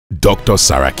Dr.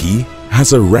 Saraki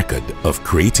has a record of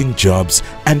creating jobs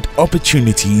and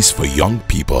opportunities for young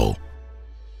people.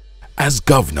 As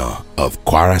governor of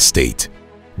Kwara State,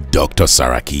 Dr.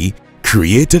 Saraki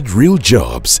created real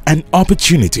jobs and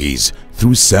opportunities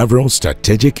through several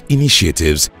strategic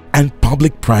initiatives and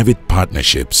public-private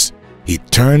partnerships. He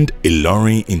turned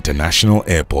Ilorin International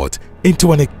Airport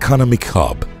into an economic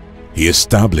hub. He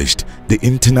established the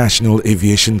International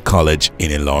Aviation College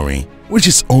in Ilorin, which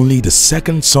is only the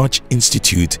second such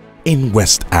institute in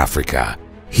West Africa.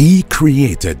 He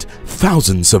created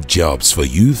thousands of jobs for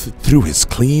youth through his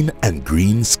Clean and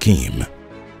Green scheme.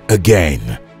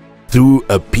 Again, through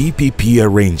a PPP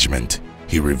arrangement,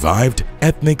 he revived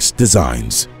Ethnics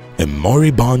Designs, a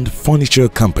moribund furniture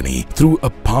company, through a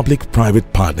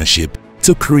public-private partnership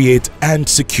to create and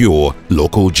secure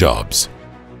local jobs.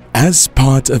 As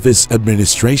part of his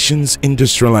administration's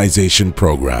industrialization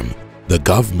program, the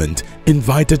government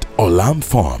invited Olam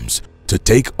Farms to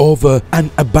take over an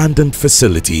abandoned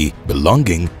facility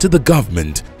belonging to the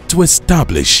government to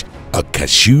establish a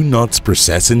cashew nuts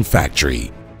processing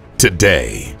factory.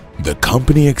 Today, the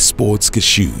company exports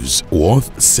cashews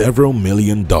worth several $1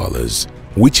 million,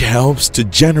 which helps to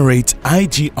generate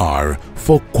IGR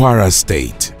for Kwara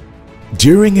State.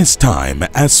 During his time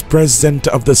as President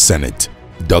of the Senate,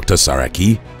 Dr.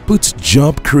 Saraki put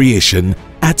job creation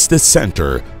at the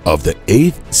center of the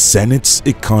 8th Senate's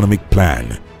economic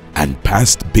plan and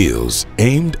passed bills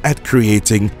aimed at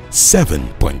creating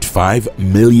 7.5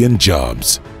 million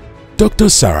jobs. Dr.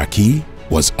 Saraki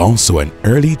was also an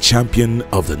early champion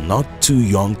of the Not Too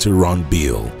Young to Run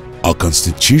bill, a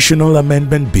constitutional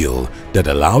amendment bill that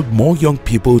allowed more young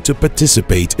people to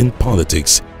participate in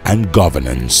politics and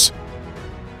governance.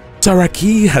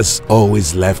 Saraki has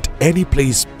always left any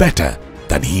place better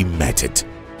than he met it.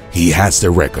 He has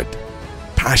the record,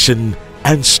 passion,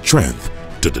 and strength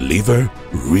to deliver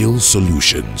real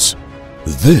solutions.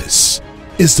 This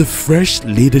is the fresh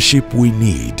leadership we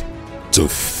need to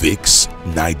fix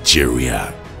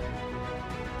Nigeria.